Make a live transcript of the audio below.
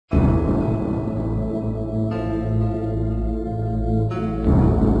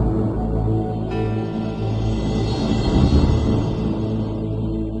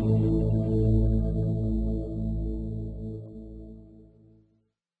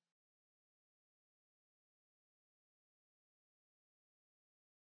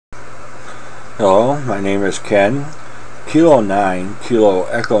Hello, my name is Ken, Kilo 9, Kilo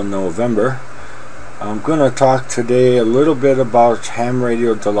Echo November. I'm going to talk today a little bit about Ham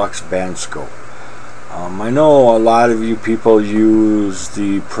Radio Deluxe Bandscope. I know a lot of you people use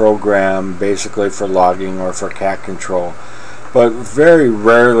the program basically for logging or for cat control, but very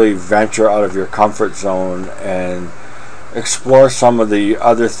rarely venture out of your comfort zone and explore some of the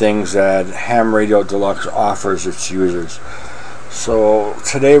other things that Ham Radio Deluxe offers its users. So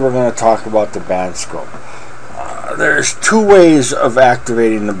today we're going to talk about the Bandscope. There's two ways of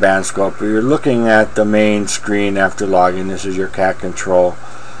activating the Bandscope. You're looking at the main screen after logging. This is your cat control,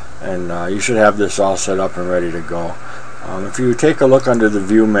 and you should have this all set up and ready to go. If you take a look under the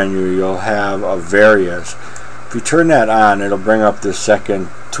view menu, you'll have a various. If you turn that on, it'll bring up this second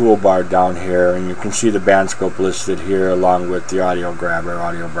toolbar down here, and you can see the Bandscope listed here along with the audio grabber,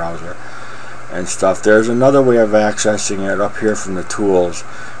 audio browser and stuff. There's another way of accessing it up here from the tools.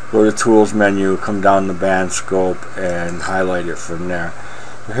 Go to tools menu, come down the Bandscope and highlight it from there.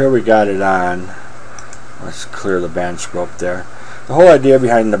 So here we got it on. Let's clear the Bandscope there. The whole idea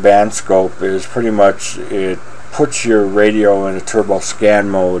behind the Bandscope is pretty much it puts your radio in a turbo scan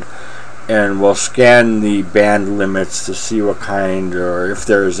mode and will scan the band limits to see what kind or if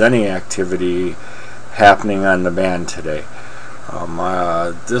there's any activity happening on the band today.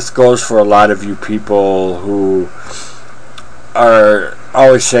 This goes for a lot of you people who are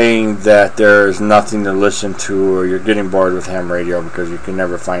always saying that there's nothing to listen to, or you're getting bored with ham radio because you can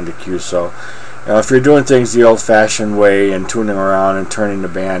never find a QSO. If you're doing things the old-fashioned way and tuning around and turning the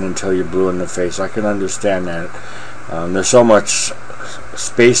band until you're blue in the face, I can understand that. There's so much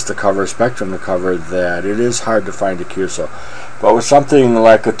space to cover, spectrum to cover, that it is hard to find a QSO. But with something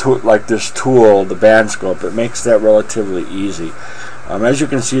like like this tool, the Bandscope, it makes that relatively easy. As you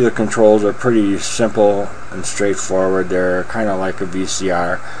can see, the controls are pretty simple and straightforward. They're kind of like a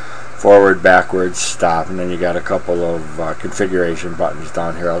VCR, forward, backwards, stop, and then you got a couple of configuration buttons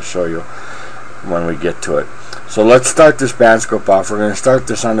down here. I'll show you when we get to it. So let's start this Bandscope off. We're going to start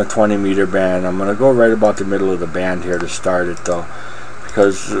this on the 20 meter band. I'm going to go right about the middle of the band here to start it, though,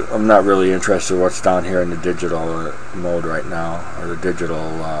 because I'm not really interested in what's down here in the digital mode right now, or the digital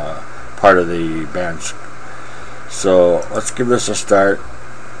part of the band. So let's give this a start.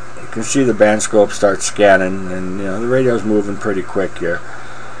 You can see the Bandscope start scanning, and the radio's moving pretty quick here.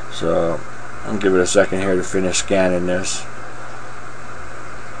 So I'll give it a second here to finish scanning this.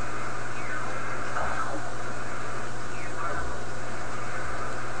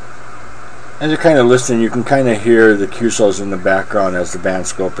 As you're kind of listening, you can kind of hear the QSOs in the background as the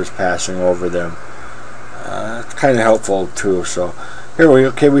Bandscope is passing over them. It's kind of helpful too. So here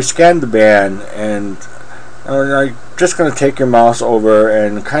we scanned the band, and I'm just going to take your mouse over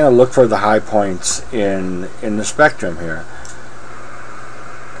and kind of look for the high points in the spectrum here.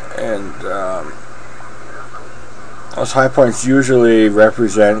 And those high points usually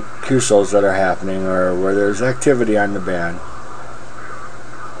represent QSOs that are happening or where there's activity on the band.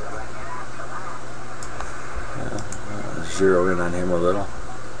 Zero in on him a little.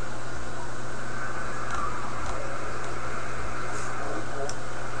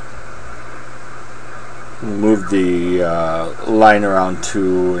 Move the line around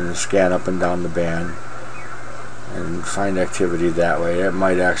too and scan up and down the band and find activity that way. It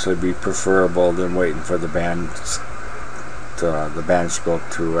might actually be preferable than waiting for the Bandscope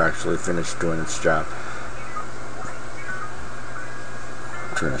to actually finish doing its job.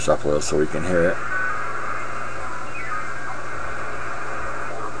 Turn this up a little so we can hear it.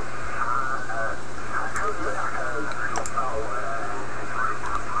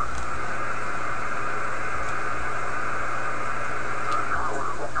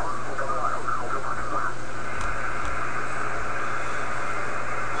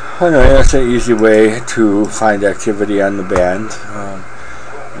 Anyway, that's an easy way to find activity on the band.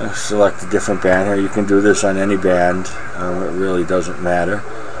 Select a different band here. You can do this on any band. It really doesn't matter.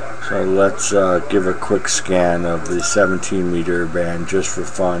 So let's give a quick scan of the 17 meter band just for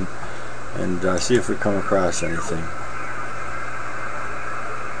fun and see if we come across anything.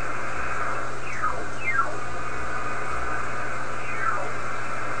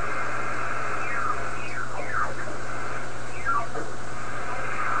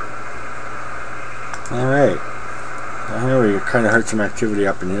 Alright, here we kind of heard some activity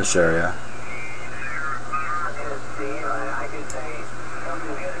up in this area.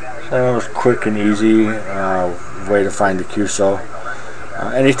 So that was quick and easy way to find the QSO.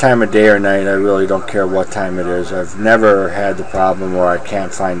 Any time of day or night, I really don't care what time it is. I've never had the problem where I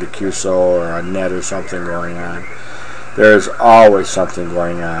can't find a QSO or a net or something going on. There's always something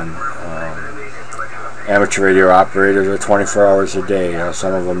going on. Amateur radio operators are 24 hours a day.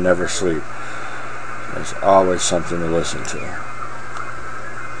 Some of them never sleep. There's always something to listen to.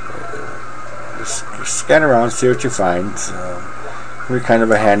 Just scan around, see what you find. Can be kind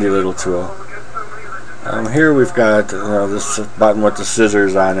of a handy little tool. Here we've got this button with the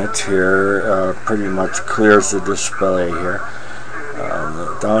scissors on it here. Pretty much clears the display here.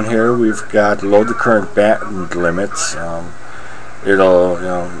 Down here we've got load the current band limits.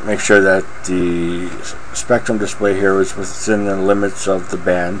 It'll make sure that the spectrum display here is within the limits of the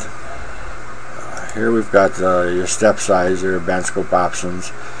band. Here we've got your step size, your bandscope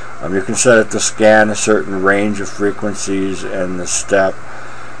options. You can set it to scan a certain range of frequencies and the step,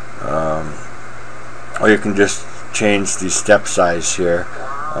 or you can just change the step size here.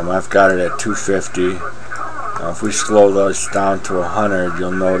 I've got it at 250. If we slow those down to 100,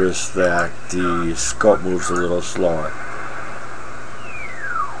 you'll notice that the scope moves a little slower.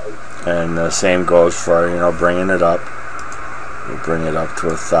 And the same goes for bringing it up. We'll bring it up to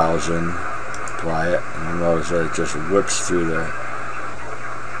 1,000. Apply it, and you'll notice that it just whips through there.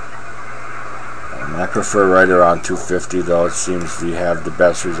 I prefer right around 250, though. It seems to have the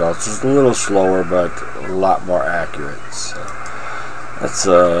best results. It's a little slower, but a lot more accurate. So that's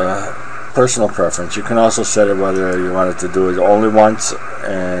a personal preference. You can also set it whether you want it to do it only once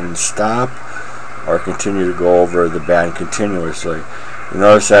and stop, or continue to go over the band continuously. You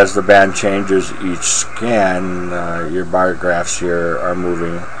notice as the band changes each scan, your bar graphs here are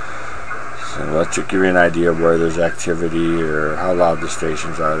moving. So let you give you an idea of where there's activity or how loud the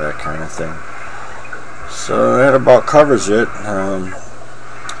stations are, that kind of thing. So that about covers it. I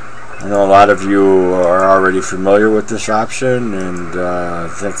know a lot of you are already familiar with this option and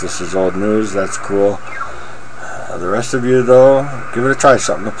think this is old news. That's cool. The rest of you, though, give it a try.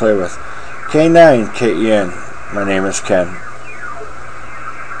 Something to play with. K9KEN. My name is Ken.